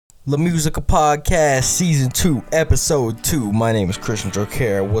La Musica Podcast Season 2, Episode 2. My name is Christian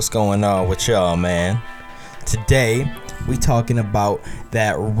Joker. What's going on with y'all, man? Today, we talking about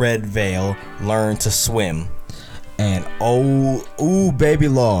that Redveil Learn to Swim. And baby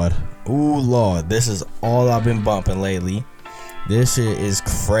Lord. Ooh, Lord. This is all I've been bumping lately. This shit is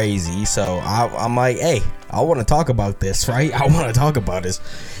crazy. So, I'm like, hey, I want to talk about this, right? I want to talk about this.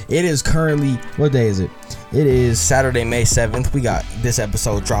 It is currently, what day is it? It is Saturday, May 7th. We got this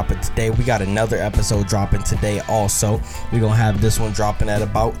episode dropping today. We got another episode dropping today also. We're going to have this one dropping at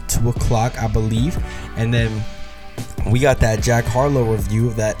about 2 o'clock, I believe. And then we got that Jack Harlow review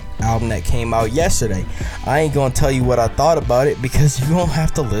of that album that came out yesterday. I ain't going to tell you what I thought about it because you don't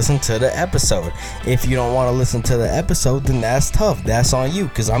have to listen to the episode. If you don't want to listen to the episode, then that's tough. That's on you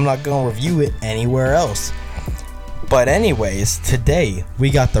because I'm not going to review it anywhere else. But anyways, today we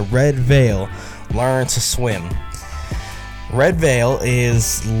got the Redveil Learn to Swim. Redveil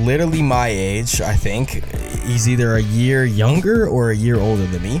is literally my age, I think. He's either a year younger or a year older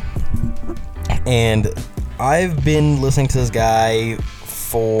than me. And I've been listening to this guy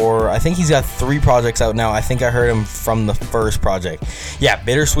for, I think he's got 3 projects out now. I think I heard him from the first project. Yeah,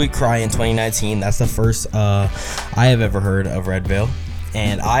 Bittersweet Cry in 2019. That's the first I have ever heard of Redveil.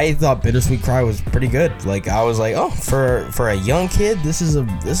 And I thought Bittersweet Cry was pretty good. Like, I was like, oh, for a young kid, this is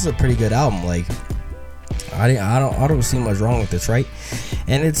a pretty good album. Like, I don't see much wrong with this, right?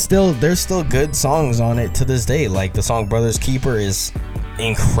 And there's still good songs on it to this day. Like the song Brother's Keeper is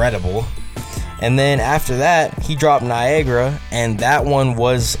incredible. And then after that, he dropped Niagara, and that one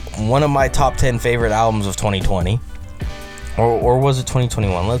was one of my top 10 favorite albums of 2020. Or was it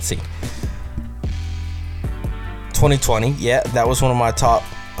 2021? Let's see. 2020, yeah, that was one of my top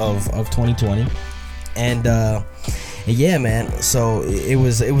of 2020, and yeah, man. So it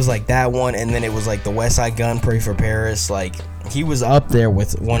was like that one, and then it was like the West Side Gun, Pray for Paris. Like, he was up there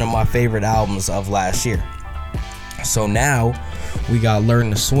with one of my favorite albums of last year. So now we got Learn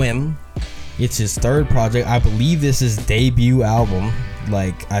to Swim. It's his 3rd project. I believe this is debut album.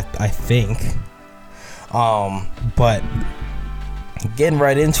 Like, I think. But getting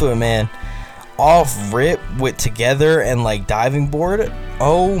right into it, man. Off rip with Together and like Diving Board,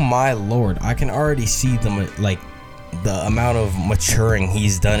 oh my lord, I can already see the amount of maturing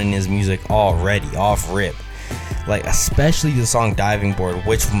he's done in his music already off rip. Like, especially the song Diving Board,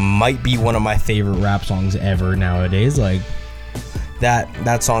 which might be one of my favorite rap songs ever nowadays. Like,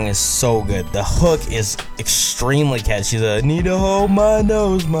 that song is so good. The hook is extremely catchy. The need to hold my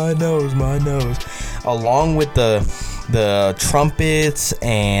nose, my nose, my nose, along with the trumpets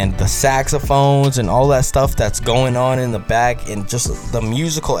and the saxophones and all that stuff that's going on in the back, and just the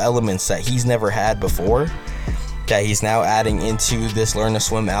musical elements that he's never had before that he's now adding into this Learn to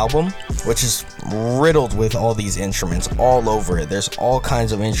Swim album, which is riddled with all these instruments all over it. There's all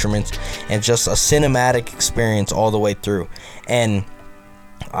kinds of instruments and just a cinematic experience all the way through. And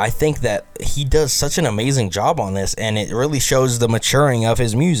I think that he does such an amazing job on this, and it really shows the maturing of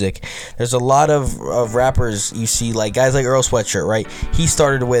his music. There's a lot of rappers you see, like guys like Earl Sweatshirt, right? He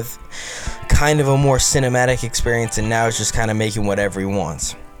started with kind of a more cinematic experience, and now it's just kind of making whatever he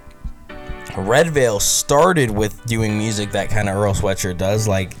wants. Redveil started with doing music that kind of Earl Sweatshirt does.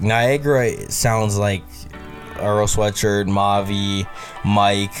 Like, Niagara sounds like Earl Sweatshirt, Mavi,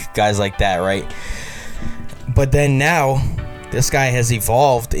 Mike, guys like that, right? But then now this guy has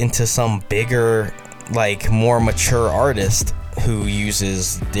evolved into some bigger, like, more mature artist who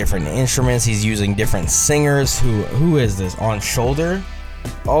uses different instruments. He's using different singers. Who is this? On Shoulder?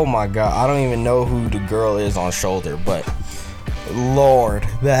 Oh my god, I don't even know who the girl is on Shoulder, but lord,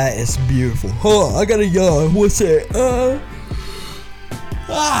 that is beautiful. Oh, I gotta yawn. What's that?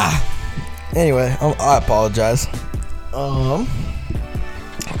 Anyway, I apologize.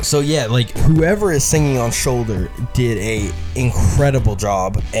 So yeah, like, whoever is singing on Shoulder did a incredible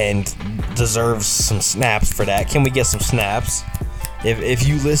job and deserves some snaps for that. Can we get some snaps? If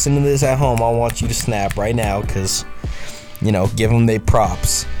you listen to this at home, I want you to snap right now, because, you know, give them their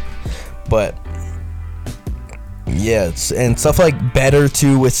props. But yeah, and stuff like Better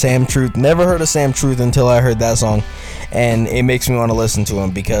too with Sam Truth. Never heard of Sam Truth until I heard that song, and it makes me want to listen to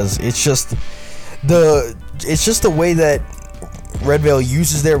him, because it's just the way that Redveil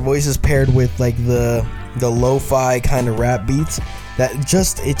uses their voices paired with like the lo-fi kind of rap beats, that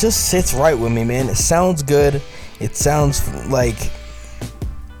it just sits right with me, man. It sounds good. It sounds like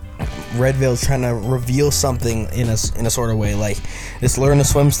Redveil's trying to reveal something in a sort of way. Like, this Learn to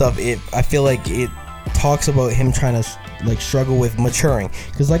Swim stuff, I feel like it talks about him trying to like struggle with maturing,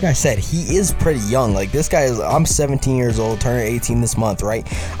 because like I said, he is pretty young. Like, this guy I'm 17 years old, turning 18 this month, right?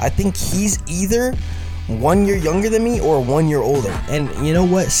 I think he's either 1 year younger than me or 1 year older. And you know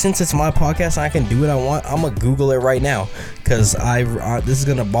what? Since it's my podcast and I can do what I want, I'm gonna Google it right now because this is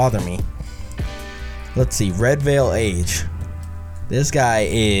gonna bother me. Let's see, Redveil age. This guy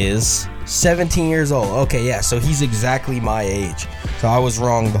is 17 years old. Okay, yeah, so he's exactly my age. So I was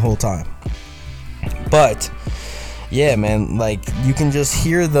wrong the whole time. But yeah, man, like you can just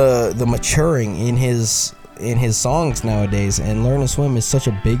hear the maturing in his songs nowadays, and Learn to Swim is such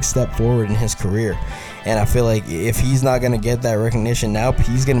a big step forward in his career. And I feel like if he's not gonna get that recognition now,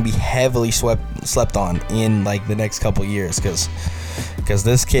 he's gonna be heavily slept on in like the next couple years, because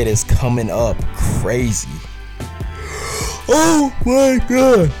this kid is coming up crazy. Oh my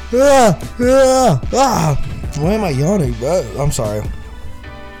god! Why am I yawning? I'm sorry.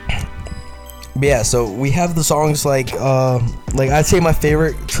 But yeah, so we have the songs like I'd say my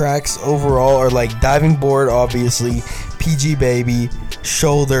favorite tracks overall are like Diving Board, obviously, PG Baby,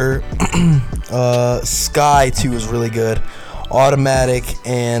 Shoulder, Sky 2 is really good, Automatic,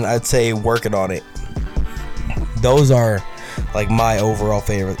 and I'd say Working on It. Those are like my overall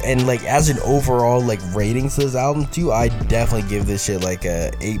favorite. And like as an overall like rating to this album too, I definitely give this shit like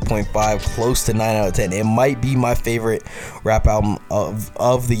a 8.5, close to 9 out of 10. It might be my favorite rap album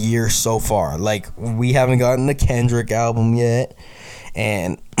of the year so far. Like we haven't gotten the Kendrick album yet,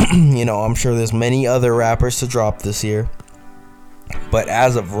 and you know, I'm sure there's many other rappers to drop this year, but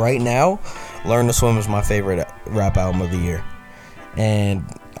as of right now, Learn to Swim is my favorite rap album of the year. And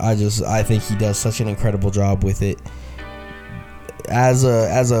I think he does such an incredible job with it. As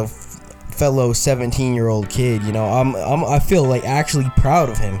a fellow 17-year-old kid, you know, I feel like actually proud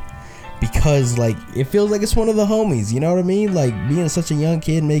of him, because like it feels like it's one of the homies, you know what I mean? Like being such a young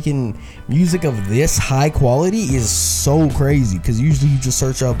kid making music of this high quality is so crazy, because usually you just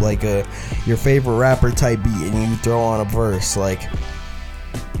search up like your favorite rapper type beat and you throw on a verse. Like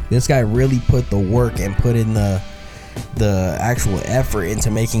this guy really put the work and put in the actual effort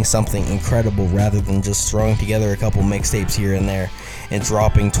into making something incredible, rather than just throwing together a couple mixtapes here and there and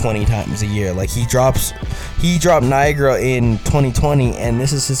dropping 20 times a year. Like he dropped Niagara in 2020, and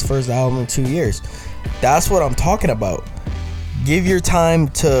this is his first album in 2 years. That's what I'm talking about. Give your time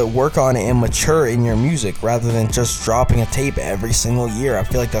to work on it and mature in your music, rather than just dropping a tape every single year. I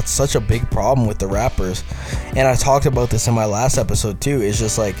feel like that's such a big problem with the rappers, and I talked about this in my last episode too. It's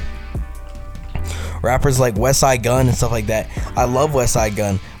just like rappers like Westside Gunn and stuff like that. I love Westside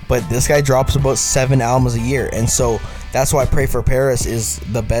Gunn, but this guy drops about 7 albums a year, and so that's why Pray for Paris is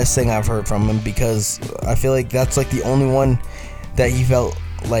the best thing I've heard from him, because I feel like that's like the only one that he felt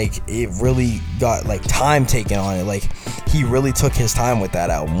like it really got like time taken on it. Like he really took his time with that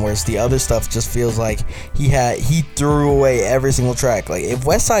album, whereas the other stuff just feels like he threw away every single track. Like if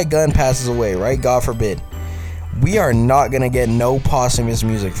Westside Gunn passes away, right, God forbid, we are not gonna get no posthumous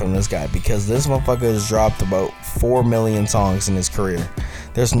music from this guy, because this motherfucker has dropped about 4 million songs in his career.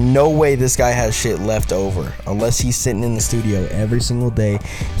 There's no way this guy has shit left over unless he's sitting in the studio every single day.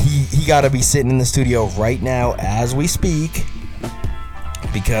 He gotta be sitting in the studio right now as we speak,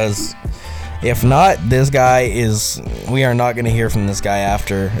 because if not, we are not gonna hear from this guy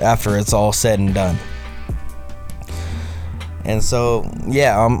after it's all said and done. And so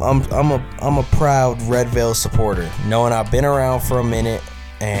yeah, I'm a proud Redveil supporter, knowing I've been around for a minute,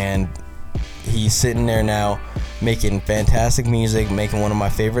 and he's sitting there now making fantastic music, making one of my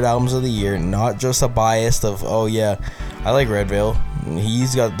favorite albums of the year. Not just a bias of, oh yeah, I like Redveil,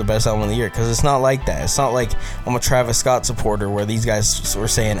 he's got the best album of the year, because it's not like that. It's not like I'm a Travis Scott supporter where these guys were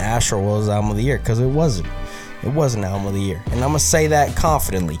saying Astro was album of the year, because it wasn't album of the year. And I'm gonna say that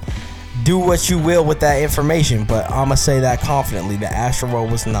confidently. Do what you will with that information, but I'm gonna say that confidently, that Astro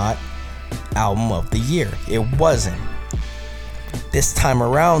was not album of the year. It wasn't. This time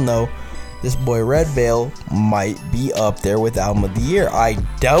around though, this boy Redveil might be up there with album of the year. I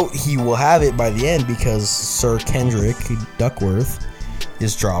doubt he will have it by the end, because Sir Kendrick Duckworth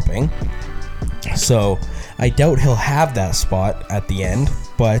is dropping, so I doubt he'll have that spot at the end.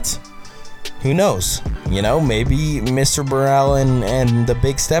 But who knows? You know, maybe Mr. Burrell and the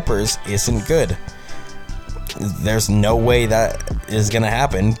Big Steppers isn't good. There's no way that is gonna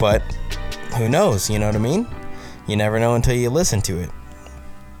happen, but who knows? You know what I mean? You never know until you listen to it.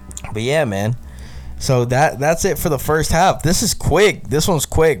 But yeah, man. So that's it for the first half. This is quick. This one's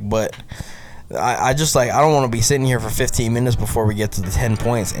quick, but I just like, I don't want to be sitting here for 15 minutes before we get to the 10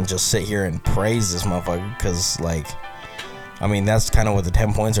 points and just sit here and praise this motherfucker, because like, I mean, that's kind of what the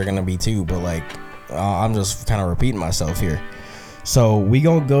 10 points are going to be too, but like, I'm just kind of repeating myself here. So we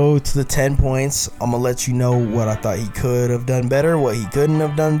gonna go to the 10 points. I'm gonna let you know what I thought he could have done better, what he couldn't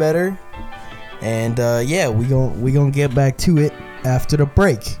have done better, and yeah, we gonna get back to it after the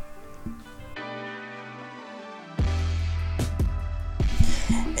break.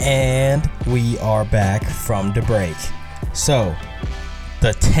 And we are back from the break. So,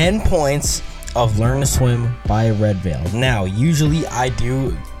 the 10 points of Learn to Swim by Redveil. Now, usually I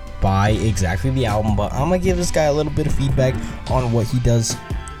do buy exactly the album, but I'm gonna give this guy a little bit of feedback on what he does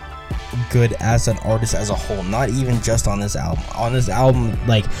good as an artist as a whole, not even just on this album. On this album,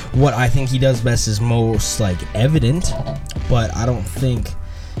 like, what I think he does best is most, like, evident, but I don't think,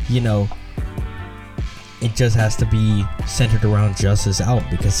 you know, it just has to be centered around just this album,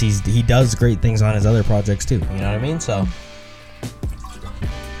 because he does great things on his other projects too. You know what I mean? So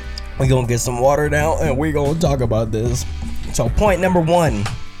we gonna get some water now, and we gonna talk about this. So point number 1,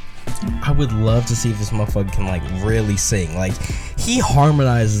 I would love to see if this motherfucker can, like, really sing. Like, he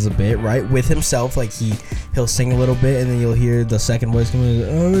harmonizes a bit, right, with himself. Like, he'll sing a little bit, and then you'll hear the second voice coming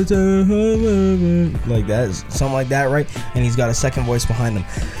like that, something like that, right? And he's got a second voice behind him.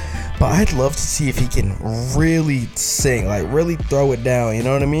 But I'd love to see if he can really sing, like, really throw it down, you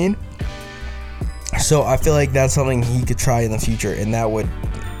know what I mean? So I feel like that's something he could try in the future, and that would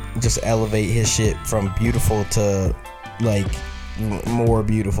just elevate his shit from beautiful to, like, more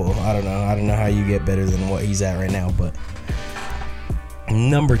beautiful. I don't know how you get better than what he's at right now. But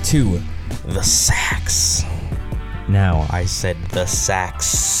number 2, the sax. Now, I said the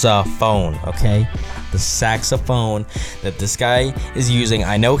saxophone, okay? The saxophone that this guy is using.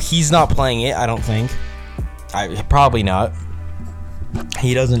 I know he's not playing it, I don't think. Probably not.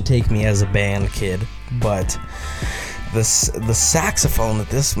 He doesn't take me as a band kid, but the saxophone that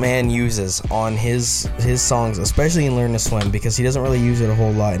this man uses on his songs, especially in Learn to Swim, because he doesn't really use it a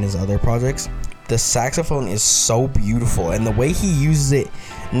whole lot in his other projects. The saxophone is so beautiful, and the way he uses it,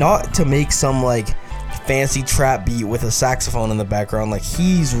 not to make some, like, fancy trap beat with a saxophone in the background, like,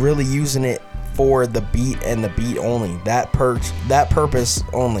 he's really using it for the beat and the beat only, that purpose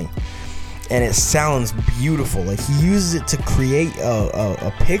only, and it sounds beautiful. Like, he uses it to create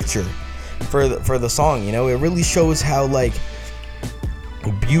a picture for the song, you know. It really shows how, like,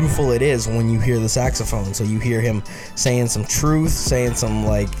 beautiful it is when you hear the saxophone. So you hear him saying some truth, saying some,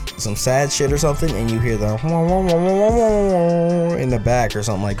 like, some sad shit or something, and you hear the in the back or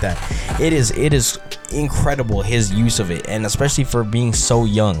something like that. It is incredible, his use of it, and especially for being so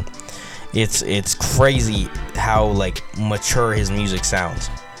young. It's crazy how, like, mature his music sounds.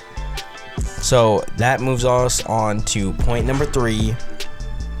 So that moves us on to point number 3.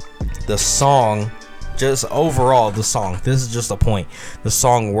 The song, just overall the song. This is just a point. The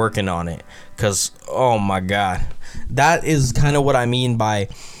song Working on It. Because, oh my god. That is kind of what I mean by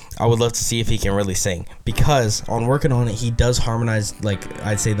I would love to see if he can really sing. Because on Working on It, he does harmonize, like,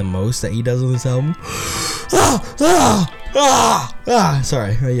 I'd say the most that he does on this album.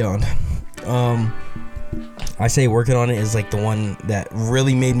 Sorry, I yawned. I say Working on It is, like, the one that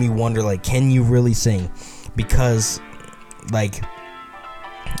really made me wonder, like, can you really sing? Because, like,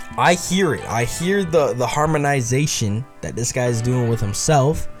 I hear it. I hear the harmonization that this guy's doing with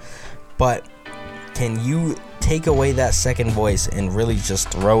himself, but can you take away that second voice and really just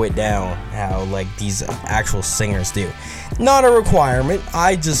throw it down how, like, these actual singers do? Not a requirement.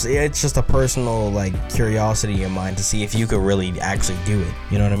 It's just a personal, like, curiosity of mine to see if you could really actually do it.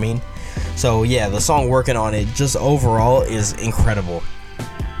 You know what I mean? So yeah, the song Working on It just overall is incredible,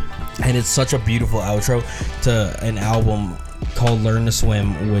 and it's such a beautiful outro to an album called Learn to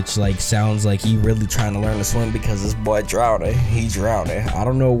Swim, which, like, sounds like he really trying to learn to swim, because this boy drowning. He drowning. I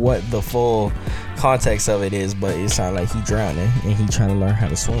don't know what the full context of it is, but it sounds like he drowning and he trying to learn how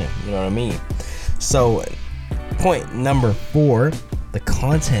to swim. You know what I mean? So point number 4, the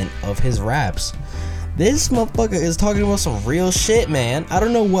content of his raps. This motherfucker is talking about some real shit, man. I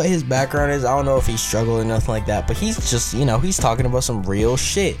don't know what his background is. I don't know if he's struggling or nothing like that, but he's just, you know, he's talking about some real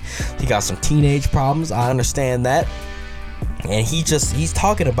shit. He got some teenage problems. I understand that. And he's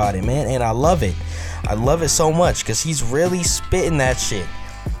talking about it, man, and I love it. I love it so much, because he's really spitting that shit.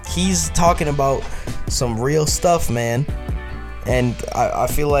 He's talking about some real stuff, man. And I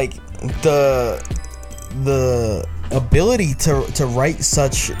feel like the ability to write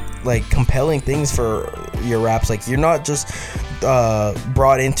such, like, compelling things for your raps, like, you're not just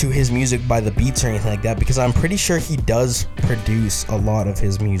brought into his music by the beats or anything like that, because I'm pretty sure he does produce a lot of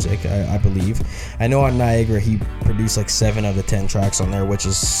his music. I believe. I know on Niagara he produced like 7 of the 10 tracks on there, which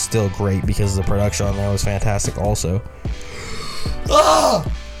is still great because the production on there was fantastic also. God.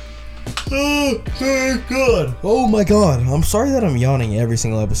 Oh my god. I'm sorry that I'm yawning every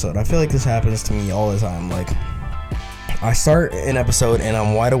single episode. I feel like this happens to me all the time. Like, I start an episode and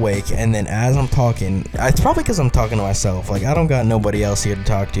I'm wide awake, and then as I'm talking, it's probably because I'm talking to myself. Like, I don't got nobody else here to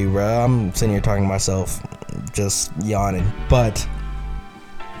talk to, bro. I'm sitting here talking to myself, just yawning. But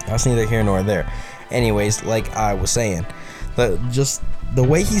that's neither here nor there. Anyways, like I was saying, just the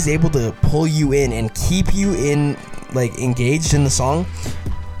way he's able to pull you in and keep you in, like, engaged in the song,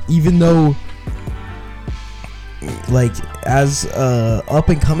 even though, like, as a up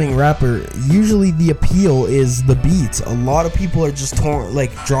and coming rapper, usually the appeal is the beats. A lot of people are just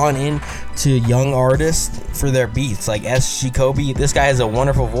drawn in to young artists for their beats, like SG Kobe. This guy has a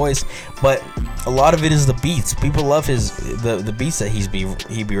wonderful voice, but a lot of it is the beats. People love the beats that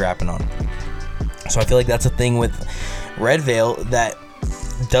he be rapping on. So I feel like that's a thing with Redveil that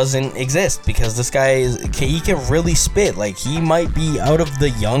doesn't exist, because this guy he can really spit. Like, he might be, out of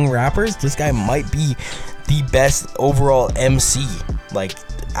the young rappers, this guy might be the best overall MC, like,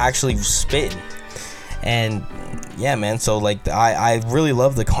 actually spitting. And yeah, man, so like I really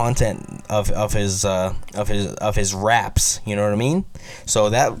love the content of his raps, you know what I mean? So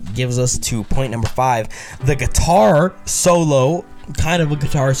that gives us to point number 5, the guitar solo, kind of a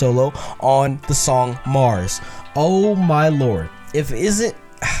guitar solo on the song Mars. Oh my lord.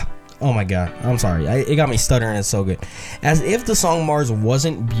 Oh my god, I'm sorry, it got me stuttering. It's so good. As if the song Mars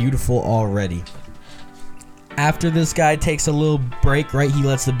wasn't beautiful already. After this guy takes a little break, right, he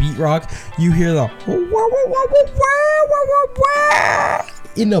lets the beat rock, you hear the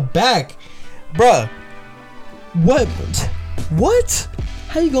in the back. Bruh, what?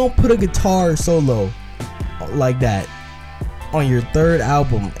 How you gonna put a guitar solo like that on your 3rd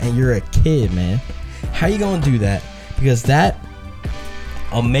album and you're a kid, man? How you gonna do that? Because that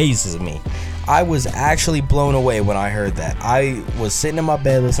amazes me. I was actually blown away when I heard that. I was sitting in my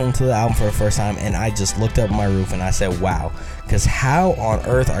bed listening to the album for the first time, and I just looked up my roof and I said, wow. Because how on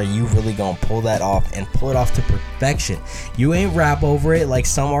earth are you really going to pull that off and pull it off to perfection? You ain't rap over it like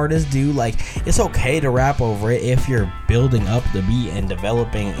some artists do. Like, it's okay to rap over it if you're building up the beat and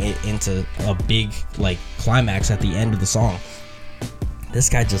developing it into a big, like, climax at the end of the song. This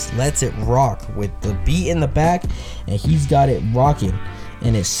guy just lets it rock with the beat in the back, and he's got it rocking.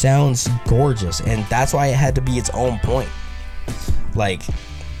 And it sounds gorgeous, and that's why it had to be its own point. Like,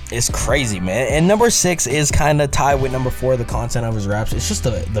 it's crazy, man. And number 6 is kind of tied with number 4, the content of his raps. It's just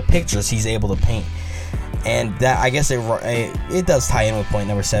the pictures he's able to paint, and that, I guess it does tie in with point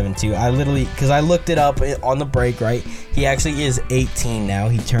number 7 too. Because I looked it up on the break, right? He actually is 18 now.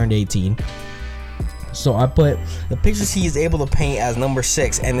 He turned 18. So I put the pictures he is able to paint as number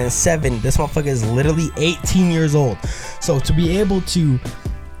 6, and then 7, this motherfucker is literally 18 years old. So to be able to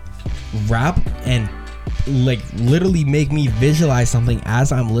rap and, like, literally make me visualize something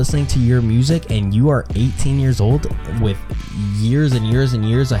as I'm listening to your music, and you are 18 years old with years and years and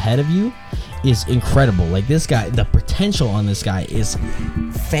years ahead of you, is incredible. Like, this guy, the potential on this guy is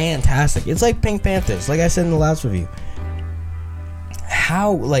fantastic. It's like Pink Panthers, like I said in the last review.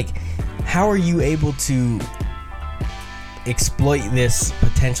 How are you able to exploit this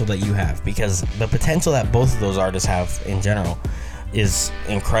potential that you have? Because the potential that both of those artists have in general is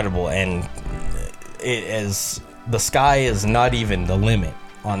incredible, and the sky is not even the limit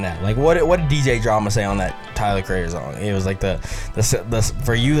on that. Like, what did DJ Drama say on that Tyler Creator song? It was like the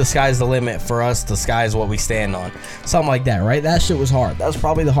for you the sky's the limit, for us the sky is what we stand on, something like that, right? That shit was hard. That was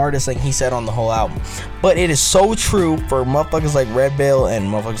probably the hardest thing he said on the whole album, but it is so true for motherfuckers like Redveil and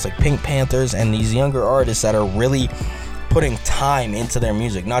motherfuckers like Pink Panthers and these younger artists that are really putting time into their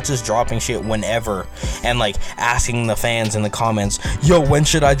music, not just dropping shit whenever and like asking the fans in the comments, yo, when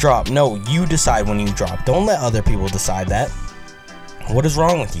should I drop? No, you decide when you drop. Don't let other people decide that. What is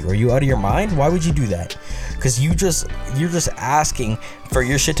wrong with you? Are you out of your mind? Why would you do that? Because you're just asking for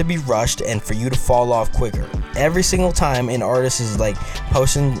your shit to be rushed and for you to fall off quicker. Every single time an artist is like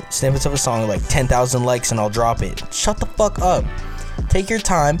posting snippets of a song like 10,000 likes and I'll drop it. Shut the fuck up. Take your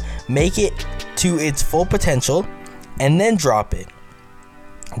time, make it to its full potential, and then drop it.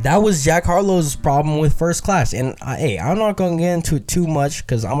 That was Jack Harlow's problem with First Class. And hey, I'm not going to get into it too much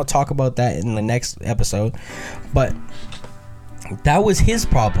because I'm going to talk about that in the next episode. But that was his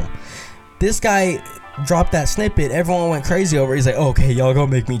problem. This guy dropped that snippet, everyone went crazy over it. He's like, okay, y'all gonna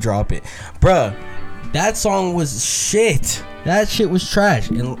make me drop it. Bruh, that song was shit. That shit was trash.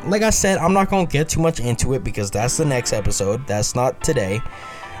 And like I said, I'm not gonna get too much into it because that's the next episode. That's not today.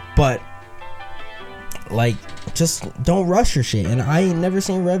 But like, just don't rush your shit. And I ain't never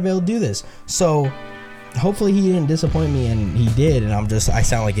seen Redveil do this. So hopefully he didn't disappoint me, and he did, and I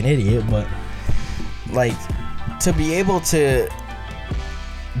sound like an idiot. But like, to be able to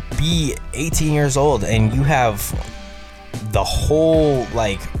be 18 years old and you have the whole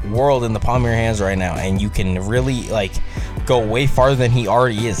like world in the palm of your hands right now, and you can really like go way farther than he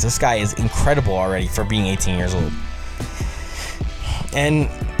already is. This guy is incredible already for being 18 years old. And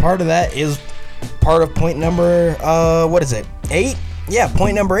part of that is part of point number 8. yeah,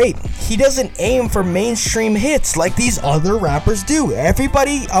 point number 8. He doesn't aim for mainstream hits like these other rappers do.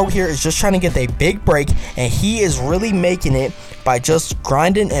 Everybody out here is just trying to get their big break, and he is really making it by just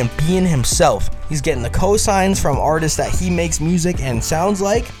grinding and being himself. He's getting the cosigns from artists that he makes music and sounds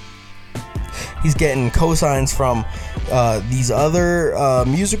like. He's getting cosigns from these other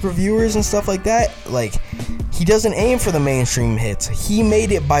music reviewers and stuff like that. Like, he doesn't aim for the mainstream hits. He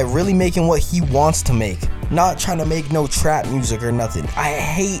made it by really making what he wants to make, not trying to make no trap music or nothing. I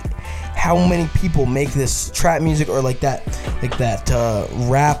hate how many people make this trap music or like that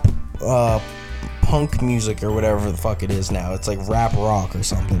rap punk music or whatever the fuck it is now. It's like rap rock or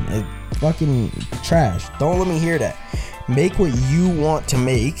something. It's fucking trash. Don't let me hear that. Make what you want to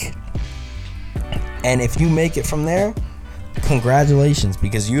make, and if you make it from there, congratulations,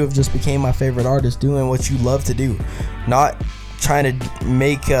 because you have just became my favorite artist doing what you love to do. Not trying to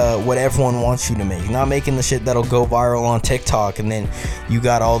make what everyone wants you to make. Not making the shit that'll go viral on TikTok and then you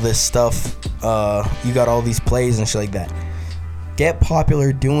got all this stuff, you got all these plays and shit like that. Get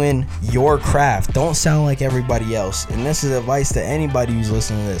popular doing your craft. Don't sound like everybody else. And this is advice to anybody who's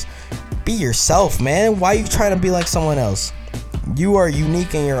listening to this. Be yourself, man. Why are you trying to be like someone else? You are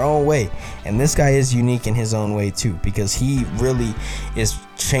unique in your own way, and this guy is unique in his own way too, because he really is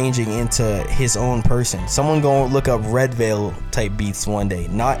changing into his own person. Someone go look up Redveil type beats one day,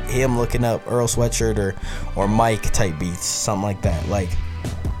 not him looking up Earl Sweatshirt or Mike type beats, something like that. Like,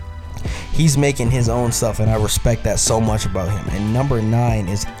 he's making his own stuff, and I respect that so much about him. And number 9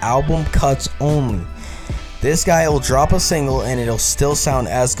 is album cuts only. This guy will drop a single and it'll still sound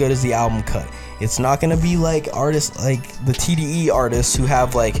as good as the album cut. It's not gonna be like artists like the TDE artists who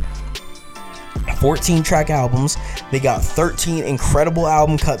have like 14 track albums. They got 13 incredible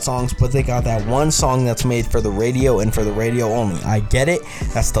album cut songs, but they got that one song that's made for the radio and for the radio only. I get it.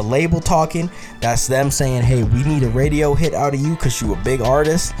 That's the label talking. That's them saying, hey, we need a radio hit out of you because you a big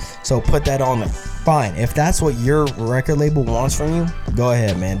artist, so put that on there. Fine. If that's what your record label wants from you, go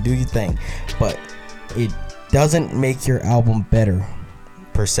ahead, man. Do your thing. But it doesn't make your album better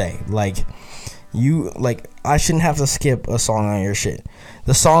per se. I shouldn't have to skip a song on your shit.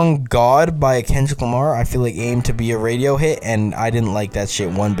 The song God by Kendrick Lamar, I feel like aimed to be a radio hit, and I didn't like that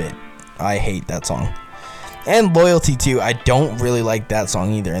shit one bit. I hate that song. And Loyalty too, I don't really like that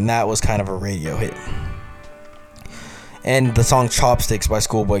song either, and that was kind of a radio hit. And the song Chopsticks by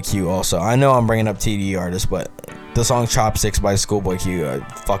Schoolboy Q also. I know I'm bringing up TDE artists, but the song Chopsticks by Schoolboy Q,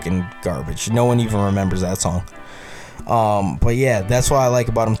 fucking garbage. No one even remembers that song. But yeah, that's what I like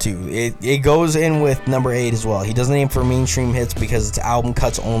about him too. It goes in with number 8 as well. He doesn't aim for mainstream hits because it's album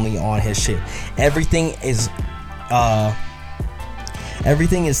cuts only on his shit. Everything is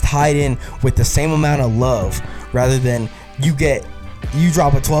tied in with the same amount of love, rather than you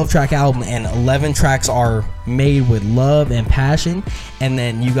drop a 12-track album and 11 tracks are made with love and passion, and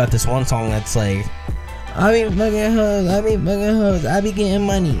then you got this one song that's like, I be fucking hoes, I be getting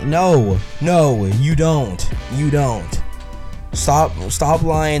money. No, you don't. Stop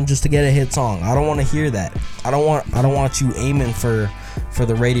lying just to get a hit song. I don't want to hear that. I don't want you aiming for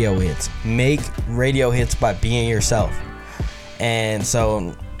the radio hits. Make radio hits by being yourself. And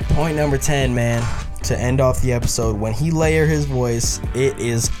so, point number 10, man, to end off the episode, when he layer his voice, it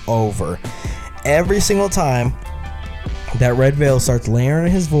is over. Every single time that Redveil starts layering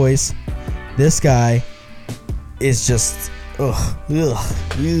his voice, this guy is just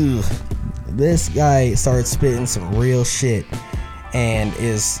this guy starts spitting some real shit, and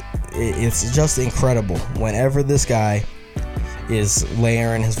it's just incredible whenever this guy is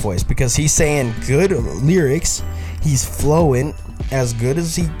layering his voice, because he's saying good lyrics, he's flowing as good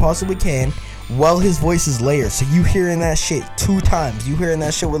as he possibly can while his voice is layered. So you hearing that shit 2 times, you hearing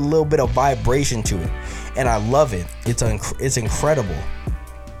that shit with a little bit of vibration to it, and I love it. It's incredible.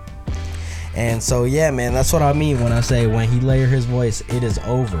 And so yeah, man, that's what I mean when I say when he layer his voice, it is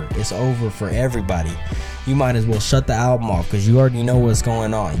over. It's over for everybody. You might as well shut the album off, because you already know what's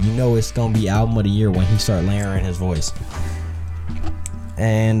going on. You know it's gonna be album of the year when he start layering his voice.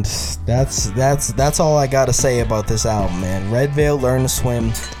 And that's all I gotta say about this album, man. Redveil, Learn to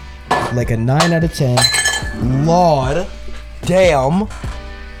Swim, like a 9 out of 10. Lord damn,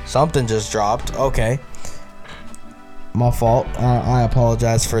 something just dropped. Okay, my fault. I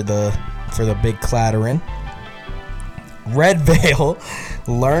apologize for the big clattering. Redveil,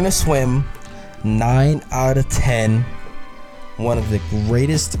 Learn to Swim, 9 out of 10. One of the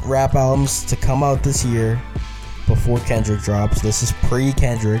greatest rap albums to come out this year before Kendrick drops. This is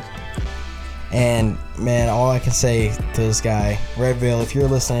pre-Kendrick. And man, all I can say to this guy, Redveil, if you're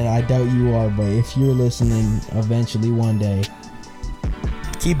listening, I doubt you are, but if you're listening eventually one day,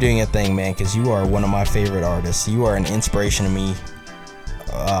 keep doing your thing, man, because you are one of my favorite artists. You are an inspiration to me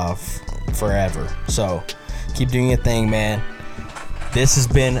forever. So keep doing your thing, man. This has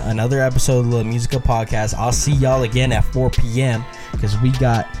been another episode of the La Musica Podcast. I'll see y'all again at 4 p.m. because we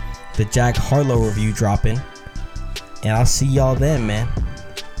got the Jack Harlow review dropping. And I'll see y'all then, man.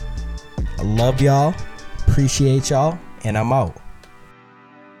 I love y'all. Appreciate y'all. And I'm out.